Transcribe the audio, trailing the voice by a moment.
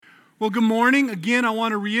Well, good morning. Again, I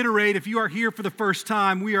want to reiterate, if you are here for the first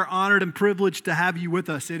time, we are honored and privileged to have you with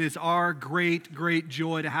us. It is our great, great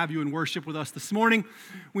joy to have you in worship with us this morning.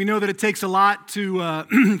 We know that it takes a lot to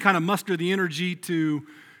kind of muster the energy to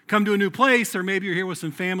come to a new place, or maybe you're here with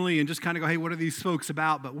some family and just kind of go, hey, what are these folks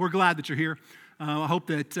about? But we're glad that you're here. I hope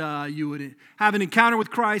that you would have an encounter with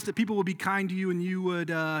Christ, that people would be kind to you, and you would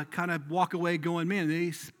kind of walk away going, man,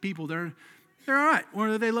 these people, they're all right,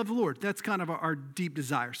 or they love the Lord. That's kind of our deep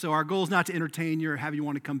desire. So our goal is not to entertain you or have you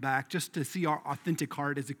want to come back, just to see our authentic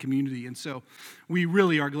heart as a community. And so we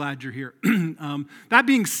really are glad you're here. That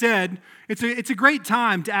being said, it's a great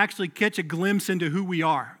time to actually catch a glimpse into who we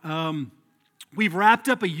are. We've wrapped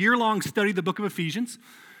up a year-long study of the book of Ephesians.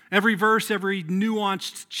 Every verse, every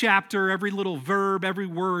nuanced chapter, every little verb, every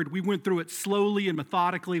word, we went through it slowly and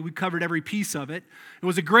methodically. We covered every piece of it. It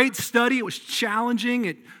was a great study. It was challenging.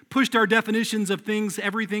 It pushed our definitions of things,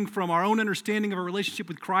 everything from our own understanding of our relationship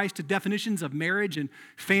with Christ to definitions of marriage and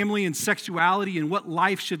family and sexuality and what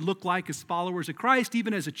life should look like as followers of Christ,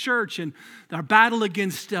 even as a church, and our battle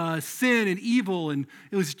against sin and evil. And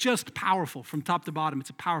it was just powerful from top to bottom. It's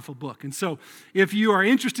a powerful book. And so if you are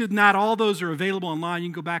interested in that, all those are available online. You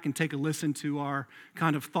can go back and take a listen to our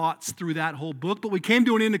kind of thoughts through that whole book. But we came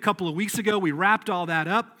to an end a couple of weeks ago. We wrapped all that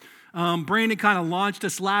up. Brandon kind of launched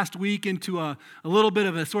us last week into a little bit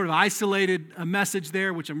of a sort of isolated message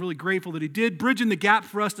there, which I'm really grateful that he did, bridging the gap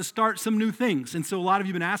for us to start some new things. And so a lot of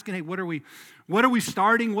you have been asking, hey, what are we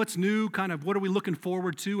starting? What's new? Kind of what are we looking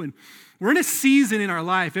forward to? And we're in a season in our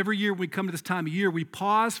life. Every year when we come to this time of year, we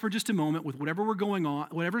pause for just a moment with whatever's going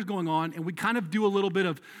on, and we kind of do a little bit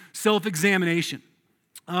of self-examination.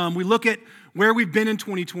 We look at where we've been in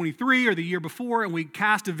 2023 or the year before, and we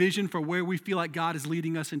cast a vision for where we feel like God is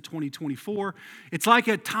leading us in 2024. It's like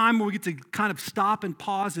a time where we get to kind of stop and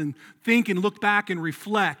pause and think and look back and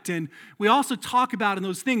reflect. And we also talk about in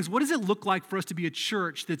those things, what does it look like for us to be a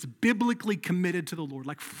church that's biblically committed to the Lord,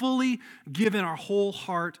 like fully given our whole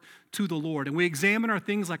heart to the Lord. And we examine our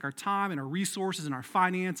things like our time and our resources and our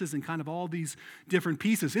finances and kind of all these different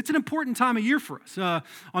pieces. It's an important time of year for us.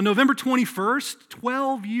 On November 21st,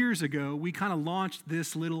 12 years ago, we kind of launched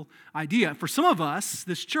this little idea. For some of us,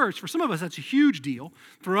 this church, for some of us, that's a huge deal.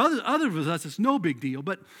 For others of us, it's no big deal.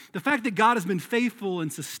 But the fact that God has been faithful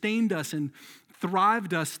and sustained us and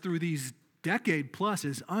thrived us through these decade plus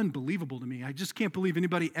is unbelievable to me. I just can't believe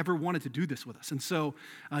anybody ever wanted to do this with us. And so,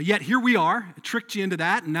 yet here we are. I tricked you into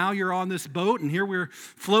that, and now you're on this boat, and here we're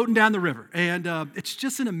floating down the river. And it's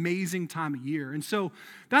just an amazing time of year. And so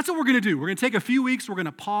that's what we're going to do. We're going to take a few weeks. We're going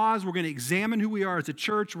to pause. We're going to examine who we are as a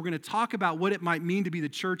church. We're going to talk about what it might mean to be the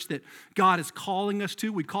church that God is calling us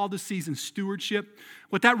to. We call this season stewardship.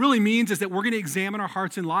 What that really means is that we're going to examine our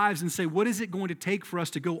hearts and lives and say, what is it going to take for us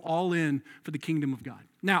to go all in for the kingdom of God?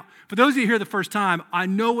 Now, for those of you here the first time, I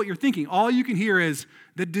know what you're thinking. All you can hear is,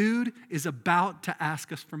 the dude is about to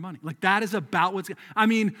ask us for money. Like that is about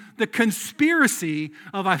the conspiracy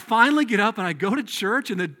of I finally get up and I go to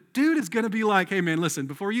church and the dude is going to be like, hey man, listen,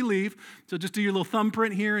 before you leave, so just do your little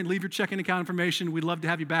thumbprint here and leave your checking account information. We'd love to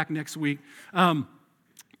have you back next week.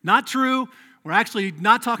 Not true. We're actually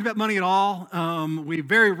not talking about money at all. We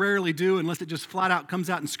very rarely do unless it just flat out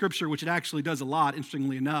comes out in Scripture, which it actually does a lot,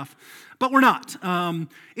 interestingly enough. But we're not.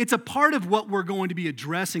 It's a part of what we're going to be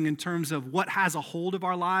addressing in terms of what has a hold of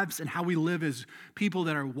our lives and how we live as people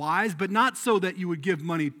that are wise, but not so that you would give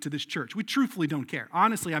money to this church. We truthfully don't care.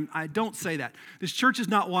 Honestly, I don't say that. This church does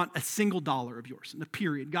not want a single dollar of yours, in the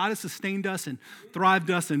period. God has sustained us and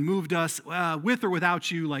thrived us and moved us with or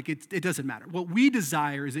without you. Like it doesn't matter. What we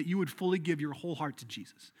desire is that you would fully give your whole heart to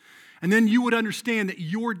Jesus. And then you would understand that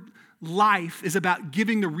your life is about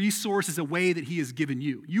giving the resources away that he has given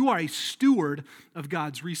you. You are a steward of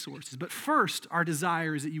God's resources. But first, our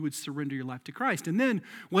desire is that you would surrender your life to Christ. And then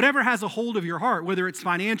whatever has a hold of your heart, whether it's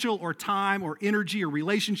financial or time or energy or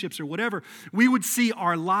relationships or whatever, we would see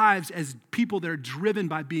our lives as people that are driven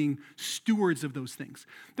by being stewards of those things.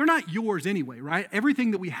 They're not yours anyway, right? Everything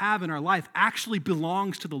that we have in our life actually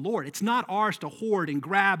belongs to the Lord. It's not ours to hoard and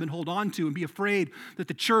grab and hold on to and be afraid that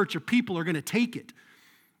the church or people are going to take it.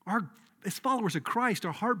 As followers of Christ,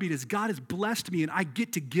 our heartbeat is God has blessed me and I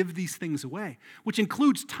get to give these things away, which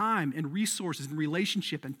includes time and resources and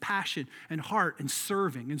relationship and passion and heart and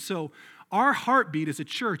serving. And so our heartbeat as a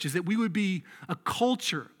church is that we would be a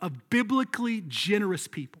culture of biblically generous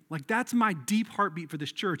people. Like that's my deep heartbeat for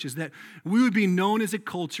this church, is that we would be known as a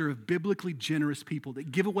culture of biblically generous people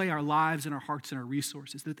that give away our lives and our hearts and our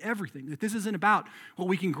resources, that everything, that this isn't about what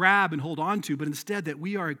we can grab and hold on to, but instead that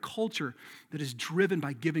we are a culture that is driven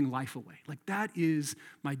by giving life away. Like that is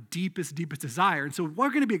my deepest desire. And so we're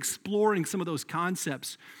going to be exploring some of those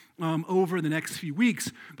concepts over the next few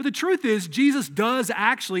weeks. But the truth is, Jesus does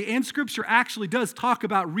actually, and Scripture actually does talk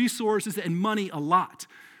about resources and money a lot.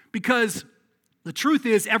 Because the truth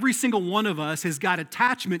is, every single one of us has got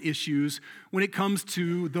attachment issues when it comes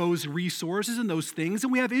to those resources and those things,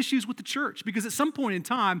 and we have issues with the church. Because at some point in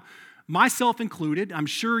time, myself included, I'm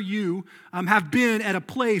sure you have been at a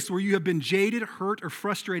place where you have been jaded, hurt, or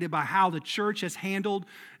frustrated by how the church has handled,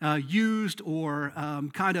 used, or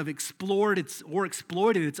kind of exploited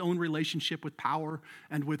its own relationship with power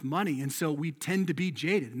and with money. And so we tend to be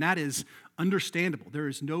jaded, and that is understandable. There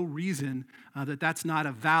is no reason that that's not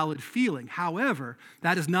a valid feeling. However,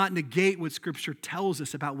 that does not negate what Scripture tells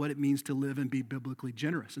us about what it means to live and be biblically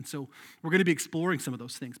generous. And so we're going to be exploring some of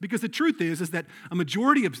those things. Because the truth is that a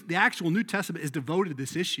majority of the actual New Testament is devoted to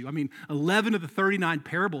this issue. I mean, 11 of the 39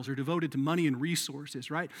 parables are devoted to money and resources,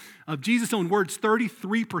 right? Of Jesus' own words,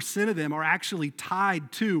 33% of them are actually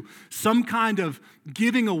tied to some kind of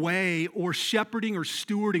giving away or shepherding or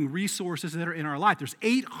stewarding resources that are in our life. There's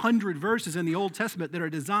 800 verses in the Old Testament that are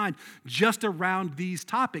designed just around these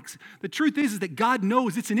topics. The truth is that God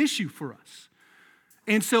knows it's an issue for us.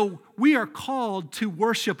 And so we are called to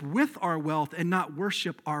worship with our wealth and not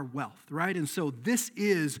worship our wealth, right? And so this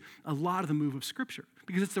is a lot of the move of Scripture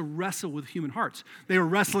because it's a wrestle with human hearts. They were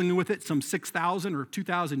wrestling with it some 6,000 or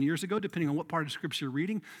 2,000 years ago, depending on what part of Scripture you're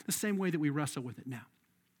reading, the same way that we wrestle with it now.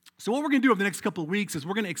 So what we're going to do over the next couple of weeks is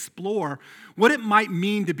we're going to explore what it might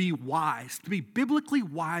mean to be wise, to be biblically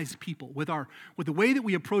wise people with the way that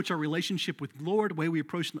we approach our relationship with the Lord, the way we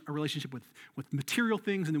approach our relationship with material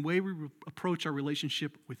things, and the way we approach our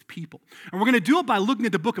relationship with people. And we're going to do it by looking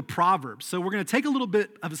at the book of Proverbs. So we're going to take a little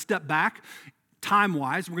bit of a step back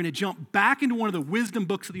time-wise. We're going to jump back into one of the wisdom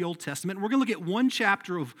books of the Old Testament. We're going to look at one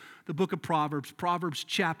chapter of the book of Proverbs, Proverbs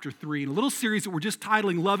chapter 3, in a little series that we're just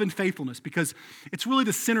titling Love and Faithfulness, because it's really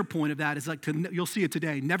the center point of that is you'll see it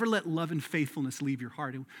today, never let love and faithfulness leave your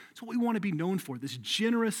heart. It's what we want to be known for, this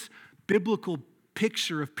generous biblical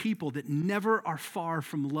picture of people that never are far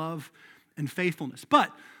from love and faithfulness.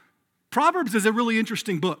 But Proverbs is a really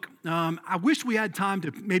interesting book. I wish we had time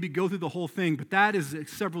to maybe go through the whole thing, but that is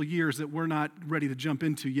several years that we're not ready to jump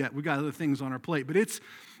into yet. We've got other things on our plate, but it's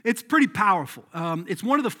pretty powerful. It's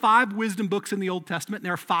one of the 5 wisdom books in the Old Testament, and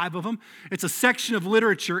there are 5 of them. It's a section of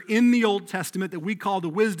literature in the Old Testament that we call the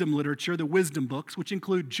wisdom literature, the wisdom books, which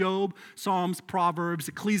include Job, Psalms, Proverbs,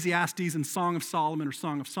 Ecclesiastes, and Song of Solomon or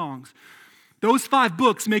Song of Songs. Those 5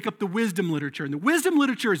 books make up the wisdom literature. And the wisdom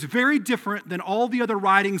literature is very different than all the other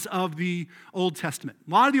writings of the Old Testament.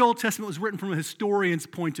 A lot of the Old Testament was written from a historian's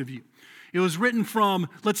point of view. It was written from,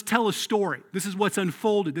 let's tell a story. This is what's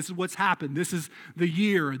unfolded. This is what's happened. This is the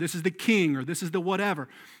year. This is the king, or this is the whatever.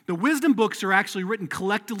 The wisdom books are actually written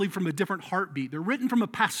collectively from a different heartbeat. They're written from a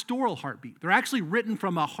pastoral heartbeat. They're actually written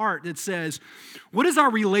from a heart that says, what does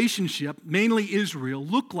our relationship, mainly Israel,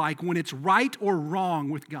 look like when it's right or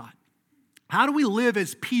wrong with God? How do we live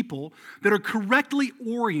as people that are correctly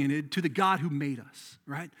oriented to the God who made us,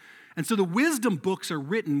 right? And so the wisdom books are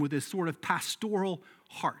written with this sort of pastoral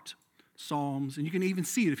heart. Psalms, and you can even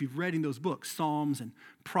see it if you've read in those books, Psalms and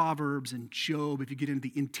Proverbs and Job, if you get into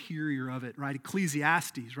the interior of it, right?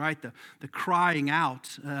 Ecclesiastes, right? The crying out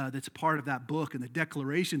that's part of that book and the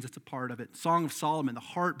declarations that's a part of it. Song of Solomon, the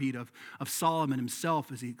heartbeat of Solomon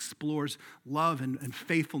himself as he explores love and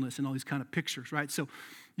faithfulness and all these kind of pictures, right? So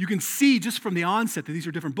you can see just from the onset that these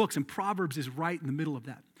are different books, and Proverbs is right in the middle of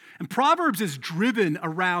that. And Proverbs is driven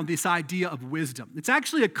around this idea of wisdom. It's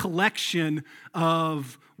actually a collection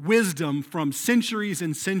of wisdom from centuries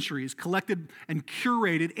and centuries, collected and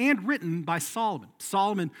curated and written by Solomon.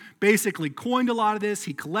 Solomon basically coined a lot of this.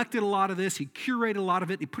 He collected a lot of this. He curated a lot of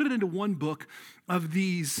it. He put it into one book of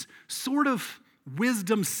these sort of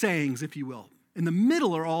wisdom sayings, if you will. In the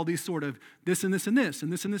middle are all these sort of this and this and this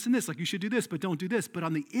and this and this and this, like you should do this, but don't do this. But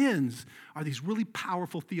on the ends are these really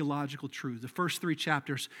powerful theological truths. The first 3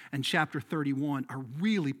 chapters and chapter 31 are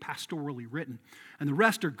really pastorally written. And the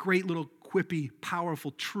rest are great little quippy,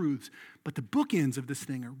 powerful truths. But the bookends of this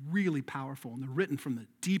thing are really powerful, and they're written from the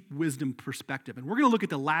deep wisdom perspective. And we're going to look at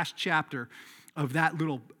the last chapter of that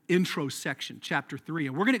little intro section, chapter 3.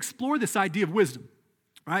 And we're going to explore this idea of wisdom.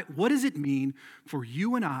 Right? What does it mean for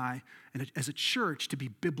you and I, and as a church, to be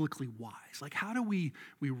biblically wise? Like, how do we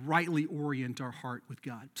rightly orient our heart with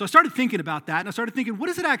God? So I started thinking about that, and I started thinking, what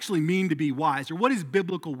does it actually mean to be wise? Or what is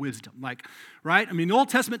biblical wisdom? Like, right? I mean, the Old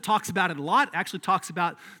Testament talks about it a lot. It actually talks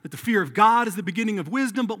about that the fear of God is the beginning of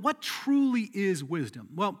wisdom, but what truly is wisdom?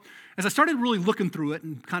 Well, as I started really looking through it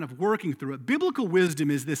and kind of working through it, biblical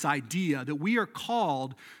wisdom is this idea that we are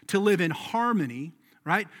called to live in harmony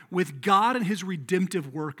right? With God and his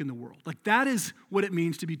redemptive work in the world. Like that is what it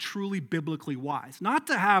means to be truly biblically wise. Not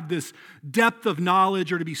to have this depth of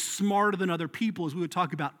knowledge or to be smarter than other people as we would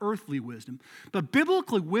talk about earthly wisdom. But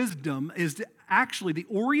biblical wisdom is actually the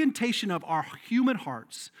orientation of our human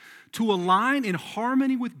hearts to align in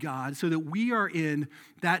harmony with God so that we are in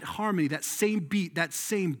that harmony, that same beat, that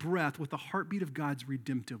same breath with the heartbeat of God's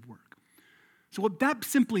redemptive work. So what that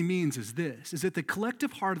simply means is this, is that the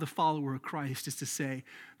collective heart of the follower of Christ is to say,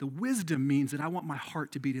 the wisdom means that I want my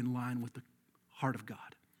heart to beat in line with the heart of God.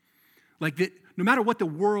 Like that no matter what the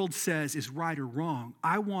world says is right or wrong,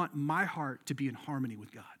 I want my heart to be in harmony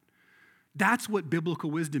with God. That's what biblical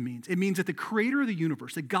wisdom means. It means that the creator of the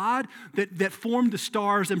universe, the God that formed the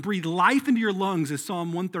stars and breathed life into your lungs, as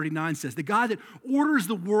Psalm 139 says, the God that orders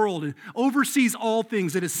the world and oversees all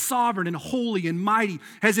things, that is sovereign and holy and mighty,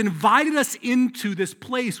 has invited us into this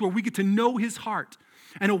place where we get to know his heart.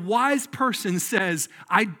 And a wise person says,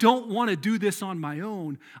 I don't want to do this on my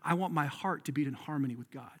own. I want my heart to beat in harmony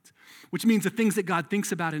with God's. Which means the things that God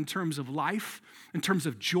thinks about in terms of life, in terms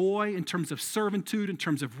of joy, in terms of servitude, in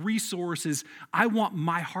terms of resources, I want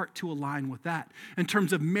my heart to align with that. In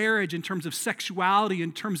terms of marriage, in terms of sexuality,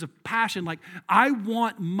 in terms of passion, like I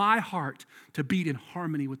want my heart to beat in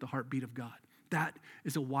harmony with the heartbeat of God. That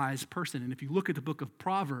is a wise person. And if you look at the book of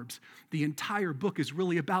Proverbs, the entire book is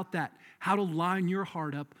really about that, how to line your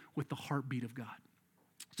heart up with the heartbeat of God.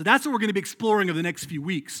 So that's what we're going to be exploring over the next few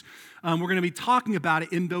weeks. We're going to be talking about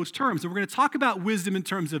it in those terms. And we're going to talk about wisdom in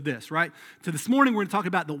terms of this, right? So this morning, we're going to talk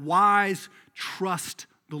about the wise trust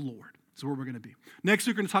the Lord. That's where we're going to be. Next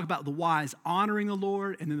week, we're going to talk about the wise honoring the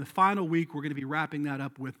Lord. And then the final week, we're going to be wrapping that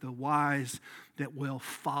up with the wise that will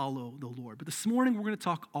follow the Lord. But this morning, we're going to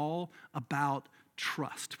talk all about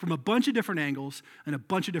trust from a bunch of different angles and a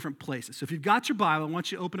bunch of different places. So if you've got your Bible, I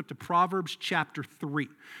want you to open up to Proverbs chapter 3.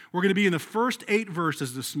 We're going to be in the first 8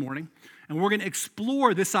 verses this morning, and we're going to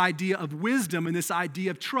explore this idea of wisdom and this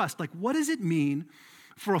idea of trust. Like, what does it mean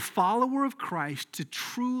for a follower of Christ to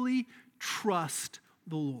truly trust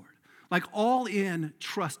the Lord? Like, all in,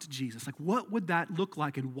 trust Jesus. Like, what would that look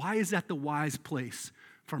like, and why is that the wise place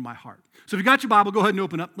for my heart? So if you got your Bible, go ahead and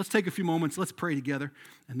open up. Let's take a few moments. Let's pray together.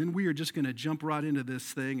 And then we are just going to jump right into this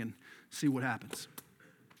thing and see what happens.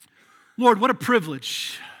 Lord, what a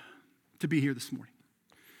privilege to be here this morning.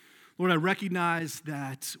 Lord, I recognize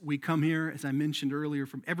that we come here, as I mentioned earlier,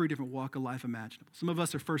 from every different walk of life imaginable. Some of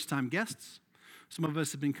us are first-time guests. Some of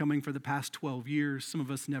us have been coming for the past 12 years. Some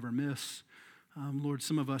of us never miss. Lord,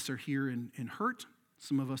 some of us are here in hurt.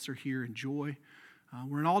 Some of us are here in joy.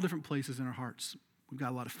 We're in all different places in our hearts. We've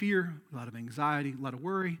got a lot of fear, a lot of anxiety, a lot of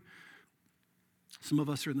worry. Some of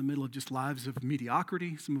us are in the middle of just lives of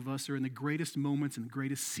mediocrity. Some of us are in the greatest moments and the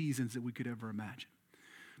greatest seasons that we could ever imagine.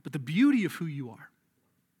 But the beauty of who you are,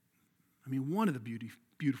 I mean, one of the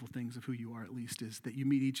beautiful things of who you are, at least, is that you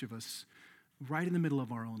meet each of us right in the middle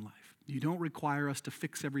of our own life. You don't require us to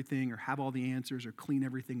fix everything or have all the answers or clean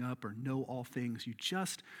everything up or know all things. You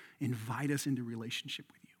just invite us into relationship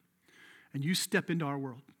with you. And you step into our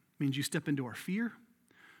world. It means you step into our fear.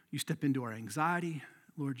 You step into our anxiety.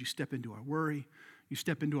 Lord, you step into our worry. You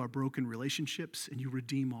step into our broken relationships, and you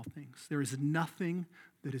redeem all things. There is nothing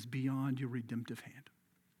that is beyond your redemptive hand.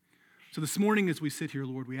 So this morning as we sit here,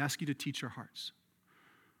 Lord, we ask you to teach our hearts.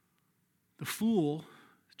 The fool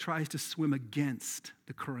tries to swim against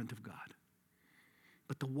the current of God,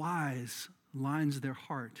 but the wise lines their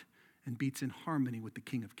heart and beats in harmony with the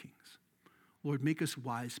King of Kings. Lord, make us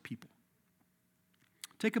wise people.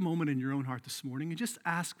 Take a moment in your own heart this morning and just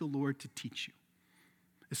ask the Lord to teach you.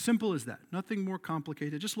 As simple as that. Nothing more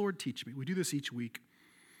complicated. Just, Lord, teach me. We do this each week.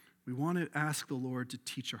 We want to ask the Lord to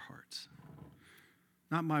teach our hearts.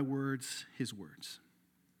 Not my words, his words.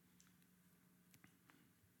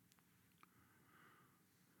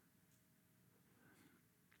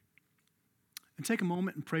 And take a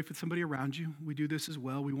moment and pray for somebody around you. We do this as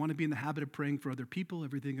well. We want to be in the habit of praying for other people.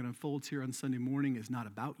 Everything that unfolds here on Sunday morning is not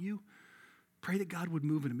about you. Pray that God would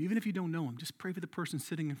move in them. Even if you don't know them, just pray for the person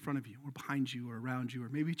sitting in front of you or behind you or around you, or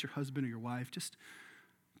maybe it's your husband or your wife. Just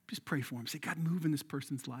pray for them. Say, God, move in this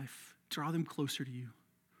person's life. Draw them closer to you.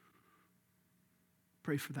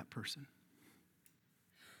 Pray for that person.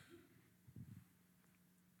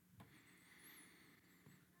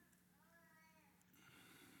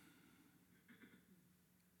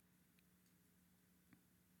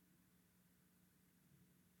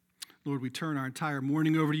 Lord, we turn our entire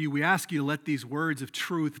morning over to you. We ask you to let these words of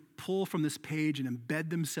truth pull from this page and embed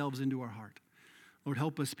themselves into our heart. Lord,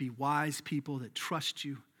 help us be wise people that trust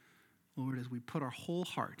you. Lord, as we put our whole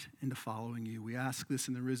heart into following you, we ask this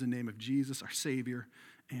in the risen name of Jesus, our Savior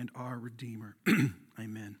and our Redeemer.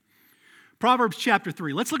 Amen. Proverbs chapter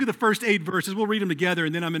 3. Let's look at the first 8 verses. We'll read them together,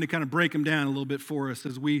 and then I'm going to kind of break them down a little bit for us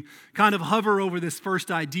as we kind of hover over this first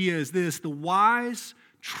idea is this: the wise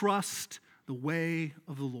trust the way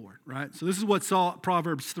of the Lord, right? So this is what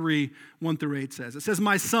Proverbs 3, 1 through 8 says. It says,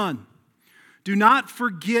 "My son, do not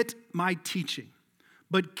forget my teaching,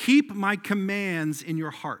 but keep my commands in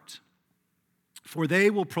your heart, for they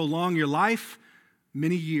will prolong your life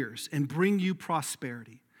many years and bring you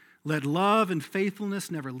prosperity. Let love and faithfulness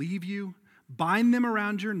never leave you. Bind them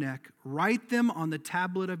around your neck. Write them on the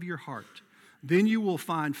tablet of your heart. Then you will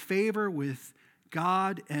find favor with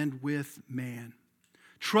God and with man.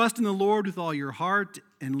 Trust in the Lord with all your heart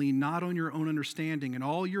and lean not on your own understanding. In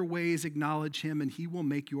all your ways acknowledge him, and he will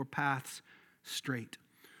make your paths straight.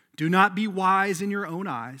 Do not be wise in your own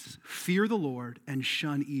eyes. Fear the Lord and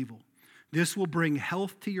shun evil. This will bring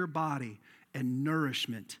health to your body and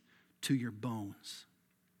nourishment to your bones."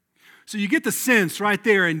 So you get the sense right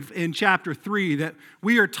there in chapter 3 that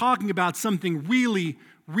we are talking about something really,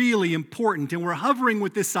 really important. And we're hovering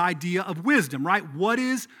with this idea of wisdom, right? What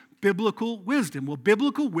is biblical wisdom? Well,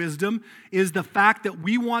 biblical wisdom is the fact that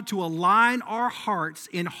we want to align our hearts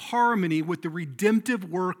in harmony with the redemptive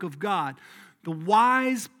work of God. The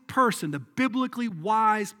wise person, the biblically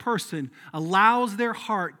wise person, allows their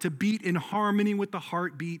heart to beat in harmony with the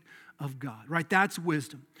heartbeat of God, right? That's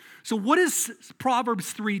wisdom. So what does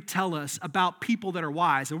Proverbs 3 tell us about people that are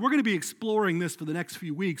wise? And we're going to be exploring this for the next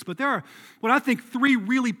few weeks, but there are what I think 3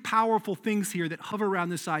 really powerful things here that hover around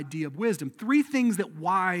this idea of wisdom. 3 things that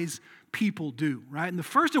wise people do, right? And the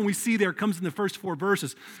first one we see there comes in the first 4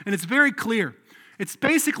 verses, and it's very clear. It's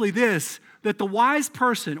basically this, that the wise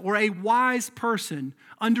person or a wise person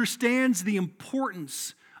understands the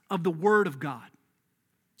importance of the Word of God.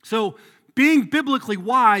 So being biblically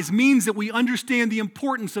wise means that we understand the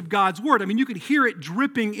importance of God's Word. I mean, you can hear it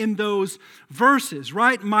dripping in those verses,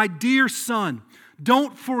 right? "My dear son,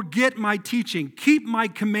 don't forget my teaching. Keep my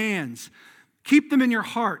commands. Keep them in your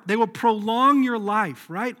heart. They will prolong your life,"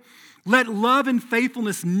 right? "Let love and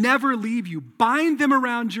faithfulness never leave you. Bind them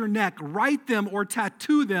around your neck. Write them or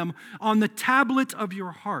tattoo them on the tablet of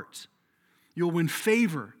your heart. You'll win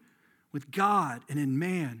favor with God and in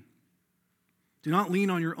man. Do not lean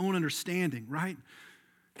on your own understanding," right?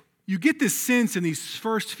 You get this sense in these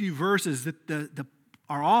first few verses that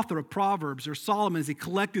our author of Proverbs, or Solomon, as he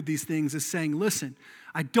collected these things, is saying, listen,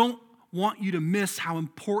 I don't want you to miss how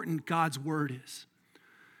important God's Word is.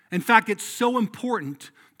 In fact, it's so important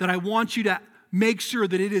that I want you to make sure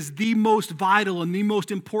that it is the most vital and the most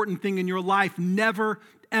important thing in your life. Never,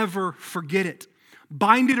 ever forget it.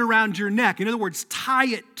 Bind it around your neck. In other words, tie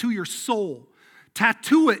it to your soul.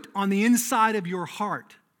 Tattoo it on the inside of your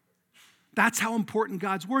heart. That's how important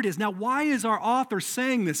God's Word is. Now, why is our author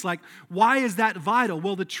saying this? Like, why is that vital?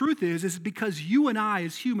 Well, the truth is because you and I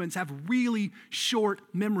as humans have really short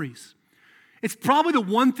memories. It's probably the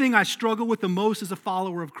one thing I struggle with the most as a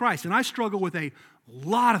follower of Christ. And I struggle with a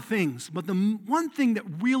lot of things, but the one thing that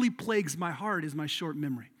really plagues my heart is my short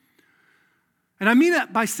memory. And I mean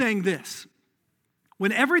that by saying this.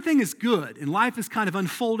 When everything is good and life is kind of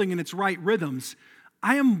unfolding in its right rhythms,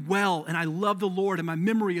 I am well and I love the Lord and my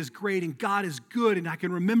memory is great and God is good and I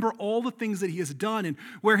can remember all the things that He has done and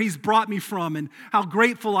where He's brought me from and how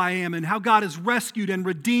grateful I am and how God has rescued and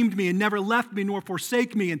redeemed me and never left me nor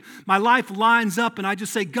forsake me, and my life lines up and I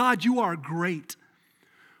just say, God, you are great.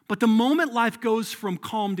 But the moment life goes from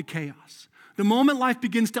calm to chaos, the moment life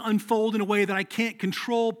begins to unfold in a way that I can't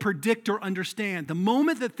control, predict, or understand, the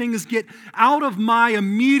moment that things get out of my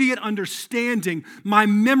immediate understanding, my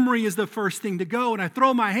memory is the first thing to go. And I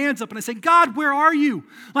throw my hands up and I say, God, where are you?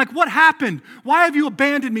 Like, what happened? Why have you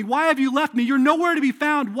abandoned me? Why have you left me? You're nowhere to be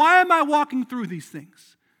found. Why am I walking through these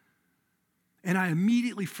things? And I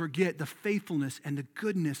immediately forget the faithfulness and the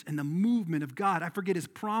goodness and the movement of God. I forget His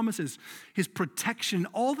promises, His protection,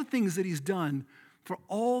 all the things that He's done for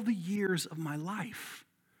all the years of my life.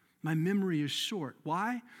 My memory is short.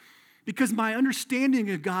 Why? Because my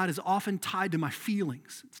understanding of God is often tied to my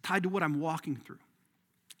feelings. It's tied to what I'm walking through.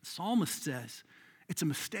 The psalmist says it's a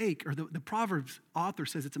mistake, or the Proverbs author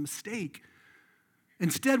says it's a mistake.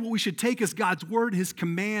 Instead, what we should take is God's word, His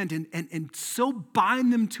command, and so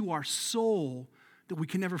bind them to our soul that we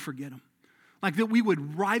can never forget them. Like that we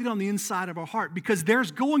would write it on the inside of our heart, because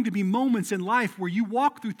there's going to be moments in life where you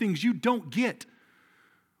walk through things you don't get,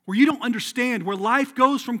 where you don't understand, where life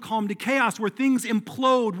goes from calm to chaos, where things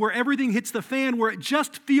implode, where everything hits the fan, where it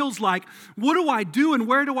just feels like, what do I do and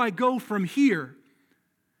where do I go from here?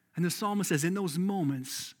 And the psalmist says, in those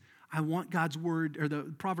moments, I want God's word, or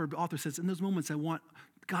the proverb author says, in those moments, I want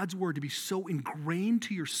God's word to be so ingrained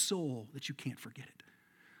to your soul that you can't forget it.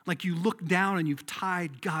 Like you look down and you've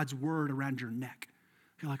tied God's word around your neck.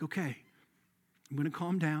 You're like, okay, I'm going to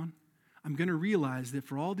calm down. I'm going to realize that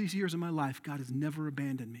for all these years of my life, God has never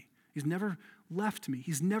abandoned me. He's never left me.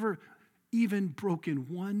 He's never even broken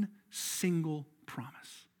one single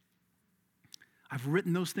promise. I've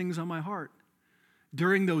written those things on my heart.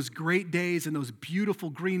 During those great days and those beautiful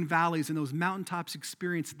green valleys and those mountaintops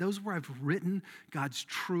experiences, those where I've written God's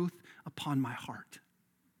truth upon my heart.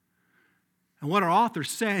 And what our author's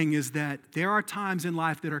saying is that there are times in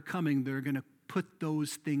life that are coming that are going to put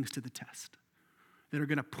those things to the test, that are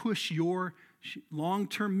going to push your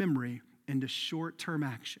long-term memory into short-term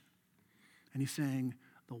action. And he's saying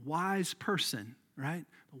the wise person, right?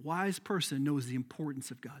 The wise person knows the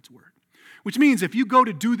importance of God's word. Which means if you go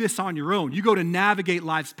to do this on your own, you go to navigate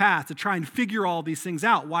life's path to try and figure all these things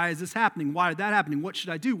out. Why is this happening? Why is that happening? What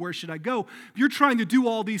should I do? Where should I go? If you're trying to do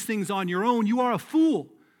all these things on your own, you are a fool.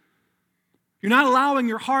 You're not allowing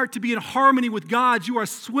your heart to be in harmony with God's. You are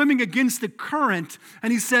swimming against the current.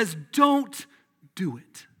 And he says, don't do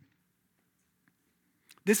it.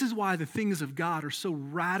 This is why the things of God are so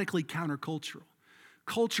radically countercultural.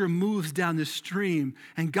 Culture moves down the stream,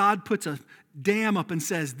 and God puts a dam up and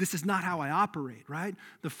says, this is not how I operate, right?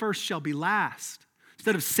 The first shall be last.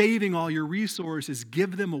 Instead of saving all your resources,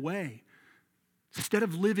 give them away. Instead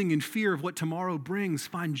of living in fear of what tomorrow brings,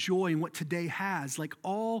 find joy in what today has. Like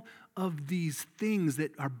all of these things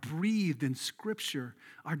that are breathed in Scripture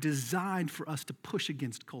are designed for us to push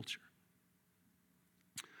against culture.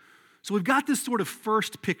 So we've got this sort of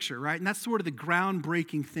first picture, right? And that's sort of the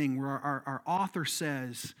groundbreaking thing where our author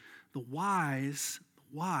says the wise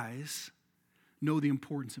know the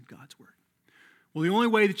importance of God's word. Well, the only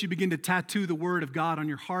way that you begin to tattoo the word of God on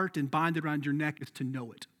your heart and bind it around your neck is to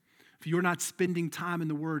know it. If you're not spending time in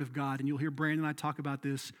the word of God, and you'll hear Brandon and I talk about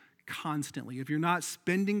this constantly. If you're not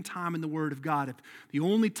spending time in the Word of God, if the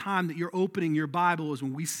only time that you're opening your Bible is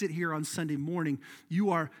when we sit here on Sunday morning,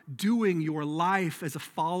 you are doing your life as a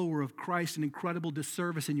follower of Christ an incredible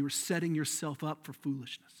disservice, and you are setting yourself up for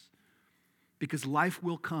foolishness. Because life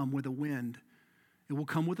will come with a wind. It will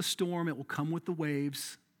come with a storm. It will come with the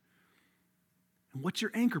waves. And what's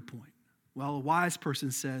your anchor point? Well, a wise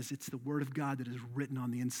person says it's the Word of God that is written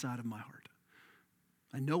on the inside of my heart.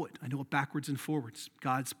 I know it. I know it backwards and forwards.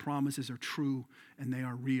 God's promises are true and they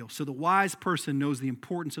are real. So the wise person knows the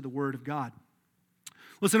importance of the Word of God.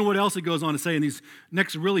 Listen to what else it goes on to say in these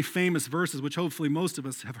next really famous verses, which hopefully most of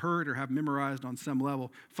us have heard or have memorized on some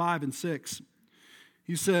level, 5 and 6.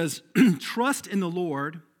 He says, trust in the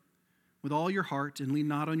Lord with all your heart and lean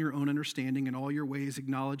not on your own understanding. In all your ways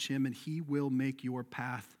acknowledge him and he will make your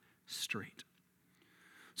path straight.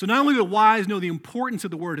 So not only do the wise know the importance of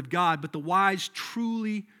the Word of God, but the wise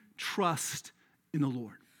truly trust in the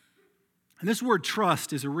Lord. And this word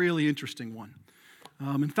trust is a really interesting one.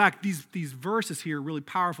 In fact, these verses here are really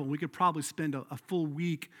powerful. We could probably spend a full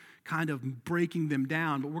week kind of breaking them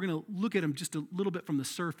down, but we're going to look at them just a little bit from the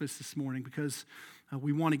surface this morning because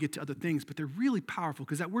we want to get to other things. But they're really powerful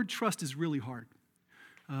because that word trust is really hard.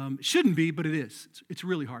 It shouldn't be, but it is. It's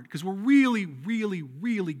really hard because we're really, really,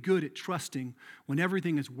 really good at trusting when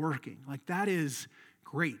everything is working. Like that is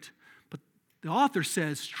great. But the author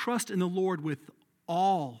says, trust in the Lord with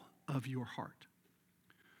all of your heart.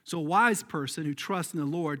 So a wise person who trusts in the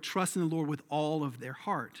Lord with all of their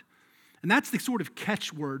heart. And that's the sort of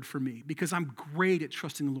catchword for me because I'm great at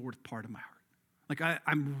trusting the Lord with part of my heart. Like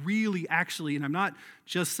I'm really actually, and I'm not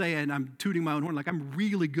just saying I'm tooting my own horn, like I'm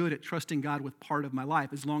really good at trusting God with part of my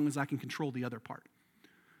life as long as I can control the other part.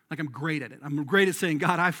 Like I'm great at it. I'm great at saying,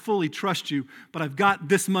 God, I fully trust you, but I've got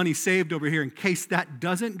this money saved over here in case that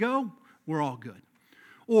doesn't go, we're all good.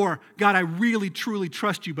 Or, God, I really, truly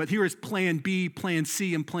trust you, but here is plan B, plan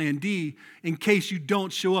C, and plan D. In case you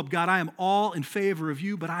don't show up, God, I am all in favor of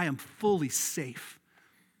you, but I am fully safe.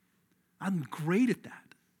 I'm great at that.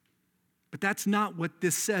 But that's not what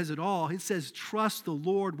this says at all. It says, trust the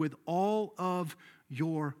Lord with all of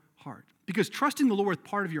your heart. Because trusting the Lord with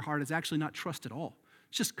part of your heart is actually not trust at all.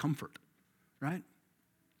 It's just comfort, right?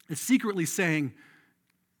 It's secretly saying,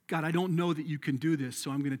 God, I don't know that you can do this,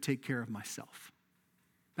 so I'm going to take care of myself.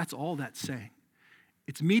 That's all that's saying.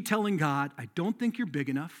 It's me telling God, I don't think you're big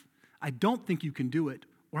enough, I don't think you can do it,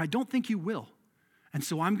 or I don't think you will. And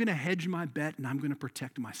so I'm going to hedge my bet and I'm going to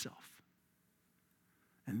protect myself.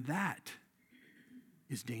 And that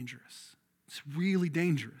is dangerous. It's really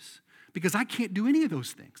dangerous because I can't do any of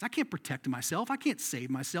those things. I can't protect myself. I can't save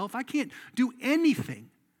myself. I can't do anything.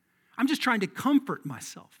 I'm just trying to comfort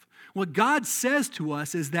myself. What God says to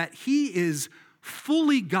us is that he is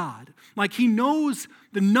fully God. Like he knows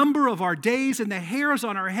the number of our days and the hairs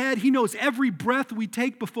on our head. He knows every breath we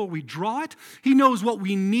take before we draw it. He knows what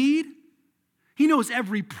we need. He knows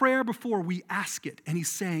every prayer before we ask it. And he's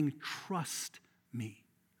saying, trust me.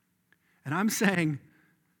 And I'm saying,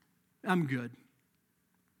 I'm good.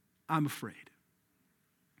 I'm afraid.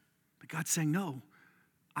 But God's saying, no,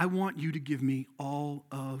 I want you to give me all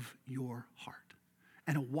of your heart.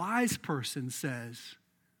 And a wise person says,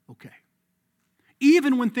 okay.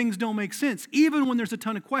 Even when things don't make sense, even when there's a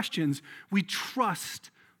ton of questions, we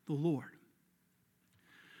trust the Lord.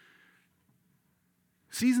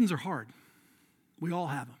 Seasons are hard. We all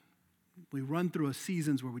have them. We run through a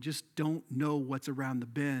seasons where we just don't know what's around the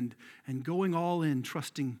bend, and going all in,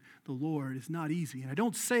 trusting the Lord is not easy. And I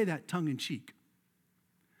don't say that tongue in cheek.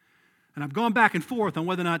 And I've gone back and forth on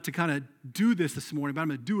whether or not to kind of do this morning, but I'm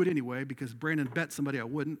going to do it anyway because Brandon bet somebody I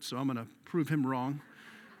wouldn't, so I'm going to prove him wrong.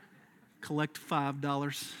 Collect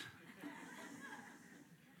 $5.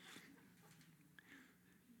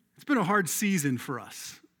 It's been a hard season for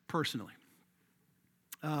us, personally.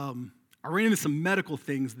 I ran into some medical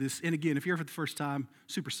things and again, if you're here for the first time,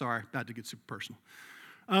 super sorry, about to get super personal.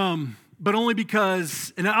 But only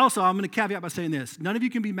because, and also I'm going to caveat by saying this, none of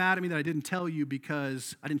you can be mad at me that I didn't tell you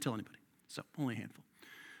because I didn't tell anybody, so only a handful.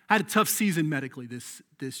 I had a tough season medically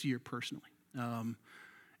this year personally.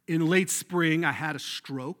 In late spring, I had a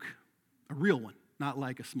stroke, a real one, not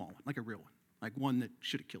like a small one, like a real one, like one that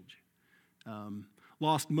should have killed you.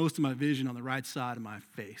 Lost most of my vision on the right side of my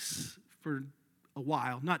face for a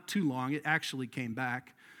while, not too long. It actually came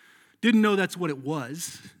back. Didn't know that's what it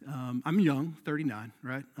was. I'm young, 39,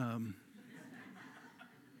 right?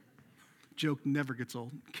 Joke never gets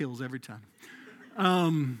old, kills every time.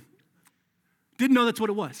 Didn't know that's what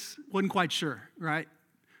it was. Wasn't quite sure, right?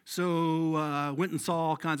 So went and saw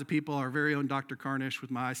all kinds of people, our very own Dr. Carnish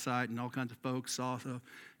with my eyesight and all kinds of folks. Saw, a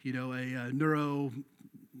neuro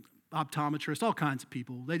optometrist, all kinds of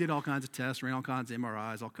people. They did all kinds of tests, ran all kinds of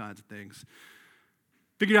MRIs, all kinds of things.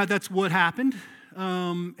 Figured out that's what happened.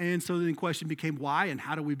 And so the question became why and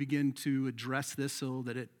how do we begin to address this so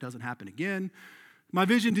that it doesn't happen again. My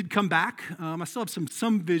vision did come back. I still have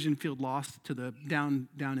some vision field loss to the down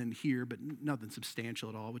in here, but nothing substantial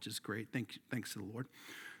at all, which is great. Thanks to the Lord.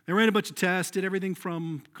 They ran a bunch of tests, did everything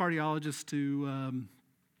from cardiologist to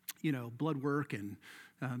blood work and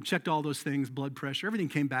checked all those things, blood pressure. Everything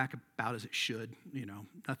came back about as it should.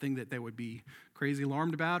 Nothing that they would be crazy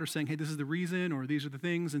alarmed about or saying, hey, this is the reason or these are the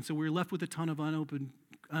things. And so we were left with a ton of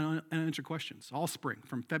unanswered questions all spring,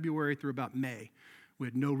 from February through about May. We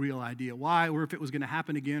had no real idea why or if it was going to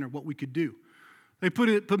happen again or what we could do. They put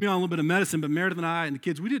me on a little bit of medicine, but Meredith and I and the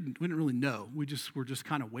kids, we didn't really know. We were just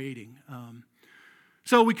kind of waiting.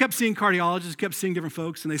 So we kept seeing cardiologists, kept seeing different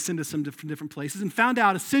folks, and they sent us some different places and found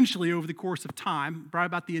out essentially over the course of time, right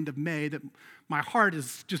about the end of May, that my heart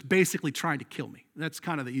is just basically trying to kill me. That's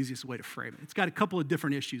kind of the easiest way to frame it. It's got a couple of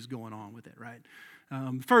different issues going on with it, right?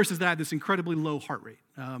 First is that I have this incredibly low heart rate.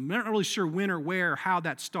 I'm not really sure when or where or how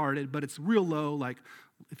that started, but it's real low. Like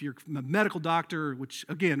if you're a medical doctor, which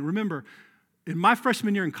again, remember, in my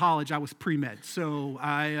freshman year in college, I was pre-med. So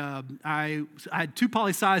I had 2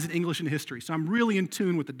 poli-scis in English and history. So I'm really in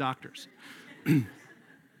tune with the doctors.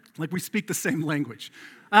 Like we speak the same language.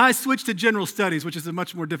 I switched to general studies, which is a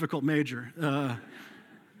much more difficult major.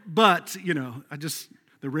 But,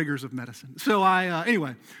 the rigors of medicine. So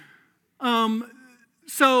anyway.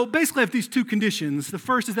 So basically I have these 2 conditions. The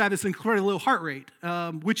first is that I have this incredibly low heart rate,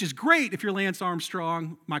 which is great if you're Lance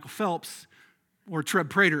Armstrong, Michael Phelps, or Treb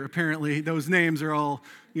Prater, apparently. Those names are all,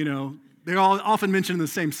 they're all often mentioned in the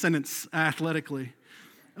same sentence athletically.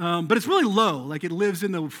 But it's really low, like it lives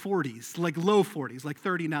in the 40s, like low 40s, like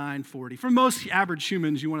 39, 40. For most average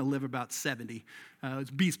humans, you want to live about 70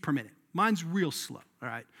 beats per minute. Mine's real slow, all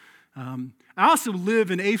right? I also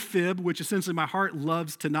live in AFib, which essentially my heart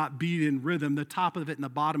loves to not beat in rhythm. The top of it and the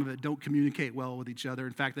bottom of it don't communicate well with each other.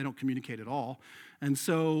 In fact, they don't communicate at all. And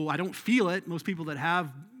so I don't feel it. Most people that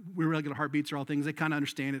have irregular heartbeats or all things, they kind of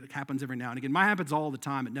understand it. It happens every now and again. Mine happens all the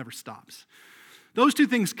time. It never stops. Those 2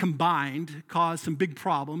 things combined cause some big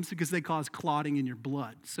problems because they cause clotting in your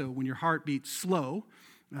blood. So when your heart beats slow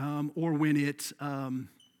or when it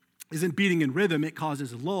isn't beating in rhythm, it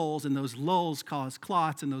causes lulls, and those lulls cause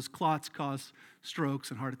clots, and those clots cause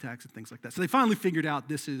strokes and heart attacks and things like that. So they finally figured out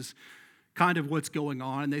this is kind of what's going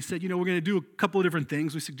on, and they said, we're going to do a couple of different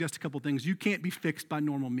things. We suggest a couple of things. You can't be fixed by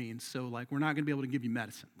normal means, so we're not going to be able to give you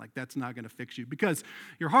medicine. That's not going to fix you because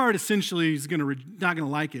your heart essentially is not going to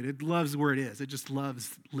like it. It loves where it is. It just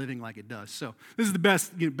loves living like it does. So this is the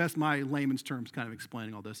best my layman's terms kind of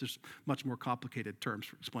explaining all this. There's much more complicated terms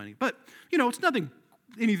for explaining it. But, it's nothing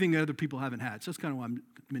anything that other people haven't had. So that's kind of why I'm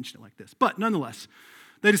mentioning it like this. But nonetheless,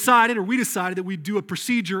 we decided that we'd do a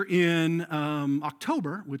procedure in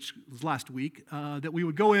October, which was last week, that we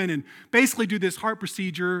would go in and basically do this heart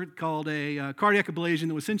procedure called a cardiac ablation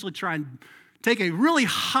that would essentially try and take a really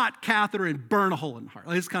hot catheter and burn a hole in the heart.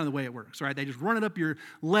 That's kind of the way it works, right? They just run it up your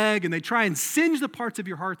leg and they try and singe the parts of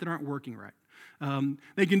your heart that aren't working right.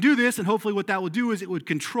 They can do this, and hopefully what that will do is it would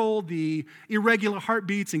control the irregular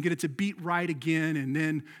heartbeats and get it to beat right again, and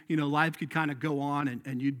then, life could kind of go on,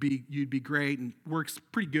 and you'd be great, and works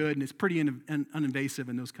pretty good, and it's pretty uninvasive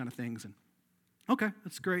and those kind of things. And okay,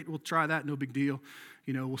 that's great. We'll try that. No big deal.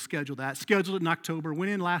 We'll schedule that. Scheduled it in October.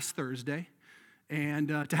 Went in last Thursday, and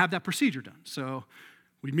to have that procedure done. So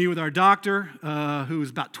we meet with our doctor, who was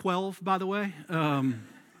about 12, by the way.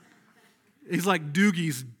 He's like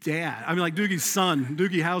Doogie's dad. like Doogie's son.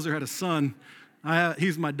 Doogie Howser had a son.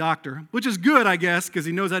 He's my doctor, which is good, I guess, because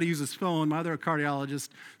he knows how to use his phone. My other cardiologist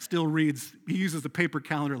still reads. He uses a paper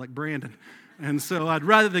calendar like Brandon. And so I'd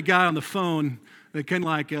rather the guy on the phone that can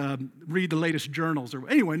read the latest journals.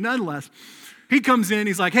 Anyway, nonetheless, he comes in.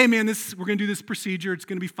 He's like, hey, man, we're going to do this procedure. It's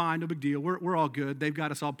going to be fine. No big deal. We're all good. They've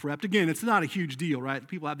got us all prepped. Again, it's not a huge deal, right?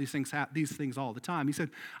 People have these things all the time. He said,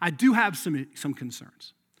 I do have some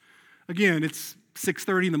concerns. Again, it's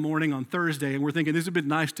 6:30 in the morning on Thursday, and we're thinking this would have been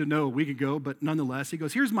nice to know a week ago, but nonetheless, he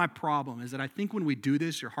goes, here's my problem, is that I think when we do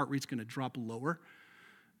this, your heart rate's going to drop lower,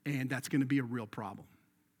 and that's going to be a real problem.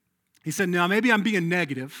 He said, now, maybe I'm being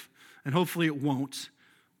negative, and hopefully it won't,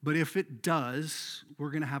 but if it does,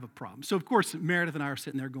 we're going to have a problem. So, of course, Meredith and I are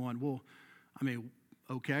sitting there going, well,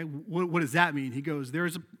 okay, what does that mean? He goes,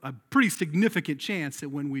 there's a pretty significant chance that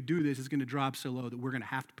when we do this, it's going to drop so low that we're going to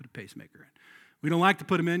have to put a pacemaker in. We don't like to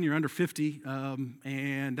put them in. You're under 50,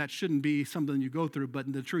 and that shouldn't be something you go through.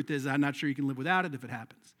 But the truth is, I'm not sure you can live without it if it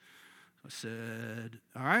happens. So I said,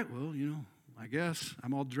 all right, well, I guess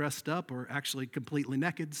I'm all dressed up or actually completely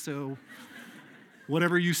naked. So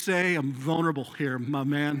whatever you say, I'm vulnerable here, my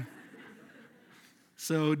man.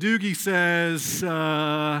 So Doogie says,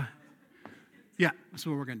 yeah, that's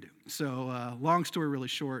what we're going to do. So long story really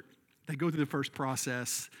short, they go through the first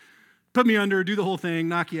process. Put me under, do the whole thing,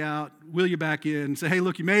 knock you out, wheel you back in, say, hey,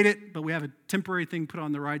 look, you made it, but we have a temporary thing put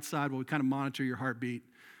on the right side where we kind of monitor your heartbeat.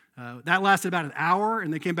 That lasted about an hour,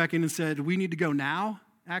 and they came back in and said, we need to go now,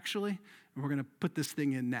 actually, and we're going to put this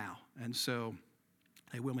thing in now. And so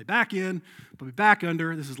they wheel me back in, put me back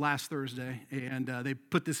under. This is last Thursday, and they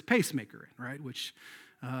put this pacemaker in, right, which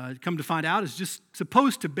come to find out is just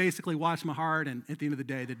supposed to basically watch my heart, and at the end of the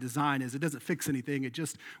day, the design is it doesn't fix anything. It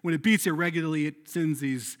just, when it beats irregularly, it sends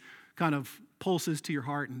these kind of pulses to your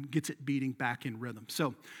heart and gets it beating back in rhythm.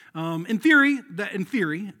 So in theory,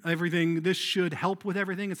 this should help with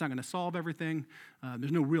everything. It's not going to solve everything.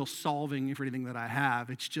 There's no real solving for anything that I have.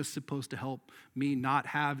 It's just supposed to help me not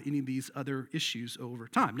have any of these other issues over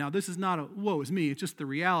time. Now, this is not a woe is me. It's just the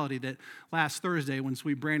reality that last Thursday when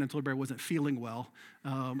sweet Brandon told me I wasn't feeling well,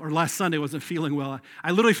 or last Sunday wasn't feeling well,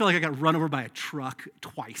 I literally felt like I got run over by a truck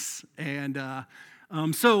twice. And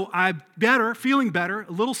so I'm better, feeling better,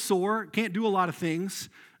 a little sore, can't do a lot of things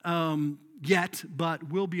yet, but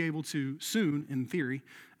will be able to soon, in theory.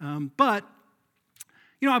 But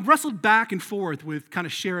I've wrestled back and forth with kind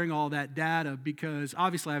of sharing all that data because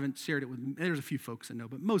obviously I haven't shared it with, there's a few folks that know,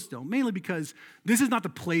 but most don't, mainly because this is not the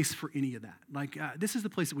place for any of that. This is the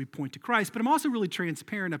place that we point to Christ, but I'm also really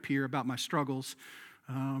transparent up here about my struggles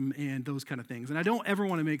and those kind of things. And I don't ever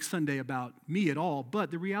want to make Sunday about me at all,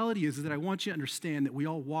 but the reality is that I want you to understand that we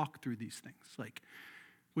all walk through these things. Like,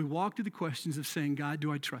 we walk through the questions of saying, God,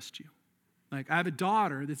 do I trust you? Like, I have a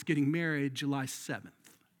daughter that's getting married July 7th.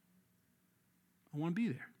 I want to be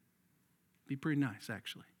there. Be pretty nice,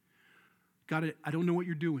 actually. God, I don't know what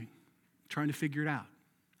you're doing. I'm trying to figure it out.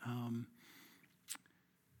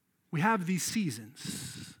 We have these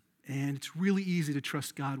seasons, and it's really easy to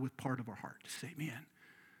trust God with part of our heart, to say, man,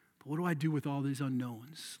 but what do I do with all these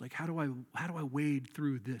unknowns? Like, how do I wade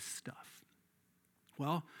through this stuff?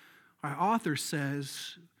 Well, our author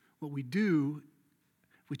says what we do,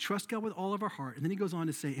 we trust God with all of our heart, and then he goes on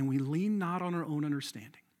to say, and we lean not on our own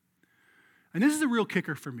understanding. And this is a real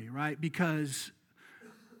kicker for me, right? Because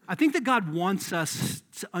I think that God wants us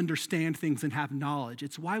to understand things and have knowledge.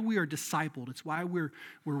 It's why we are discipled. It's why we're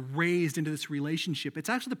raised into this relationship. It's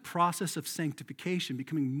actually the process of sanctification,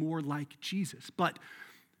 becoming more like Jesus. But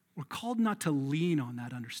we're called not to lean on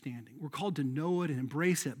that understanding. We're called to know it and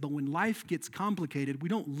embrace it. But when life gets complicated, we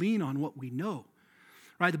don't lean on what we know.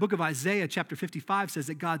 right? The book of Isaiah, chapter 55, says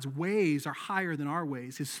that God's ways are higher than our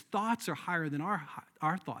ways. His thoughts are higher than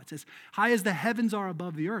our thoughts. As high as the heavens are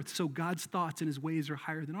above the earth, so God's thoughts and his ways are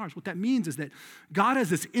higher than ours. What that means is that God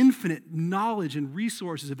has this infinite knowledge and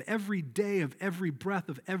resources of every day, of every breath,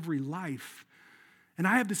 of every life. And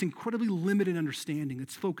I have this incredibly limited understanding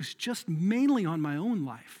that's focused just mainly on my own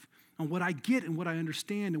life, on what I get and what I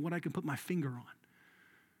understand and what I can put my finger on.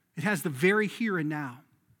 It has the very here and now.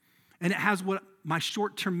 And it has what my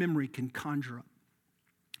short-term memory can conjure up.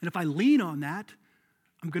 And if I lean on that,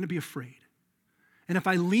 I'm going to be afraid. And if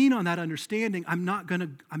I lean on that understanding, I'm not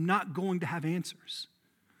going to have answers.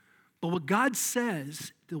 But what God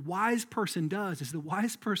says, the wise person does, is the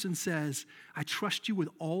wise person says, I trust you with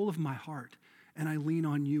all of my heart, and I lean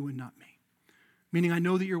on you and not me. Meaning I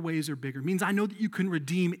know that your ways are bigger. Means I know that you can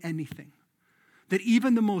redeem anything. That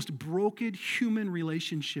even the most broken human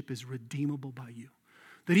relationship is redeemable by you.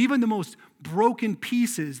 That even the most broken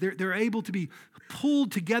pieces, they're able to be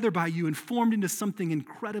pulled together by you and formed into something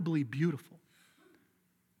incredibly beautiful.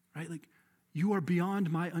 Right? Like, you are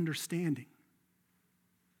beyond my understanding.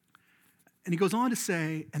 And he goes on to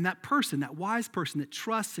say, and that person, that wise person that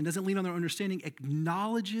trusts and doesn't lean on their understanding,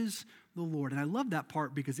 acknowledges the Lord. And I love that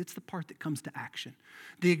part because it's the part that comes to action.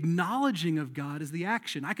 The acknowledging of God is the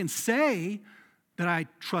action. I can say that I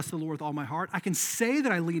trust the Lord with all my heart. I can say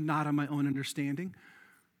that I lean not on my own understanding.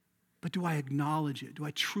 But do I acknowledge it? Do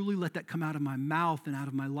I truly let that come out of my mouth and out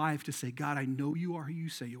of my life to say, God, I know you are who you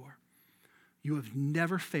say you are. You have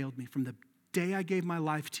never failed me. From the day I gave my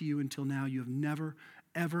life to you until now, you have never,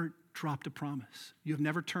 ever dropped a promise. You have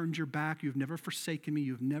never turned your back. You have never forsaken me.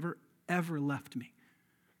 You have never, ever left me.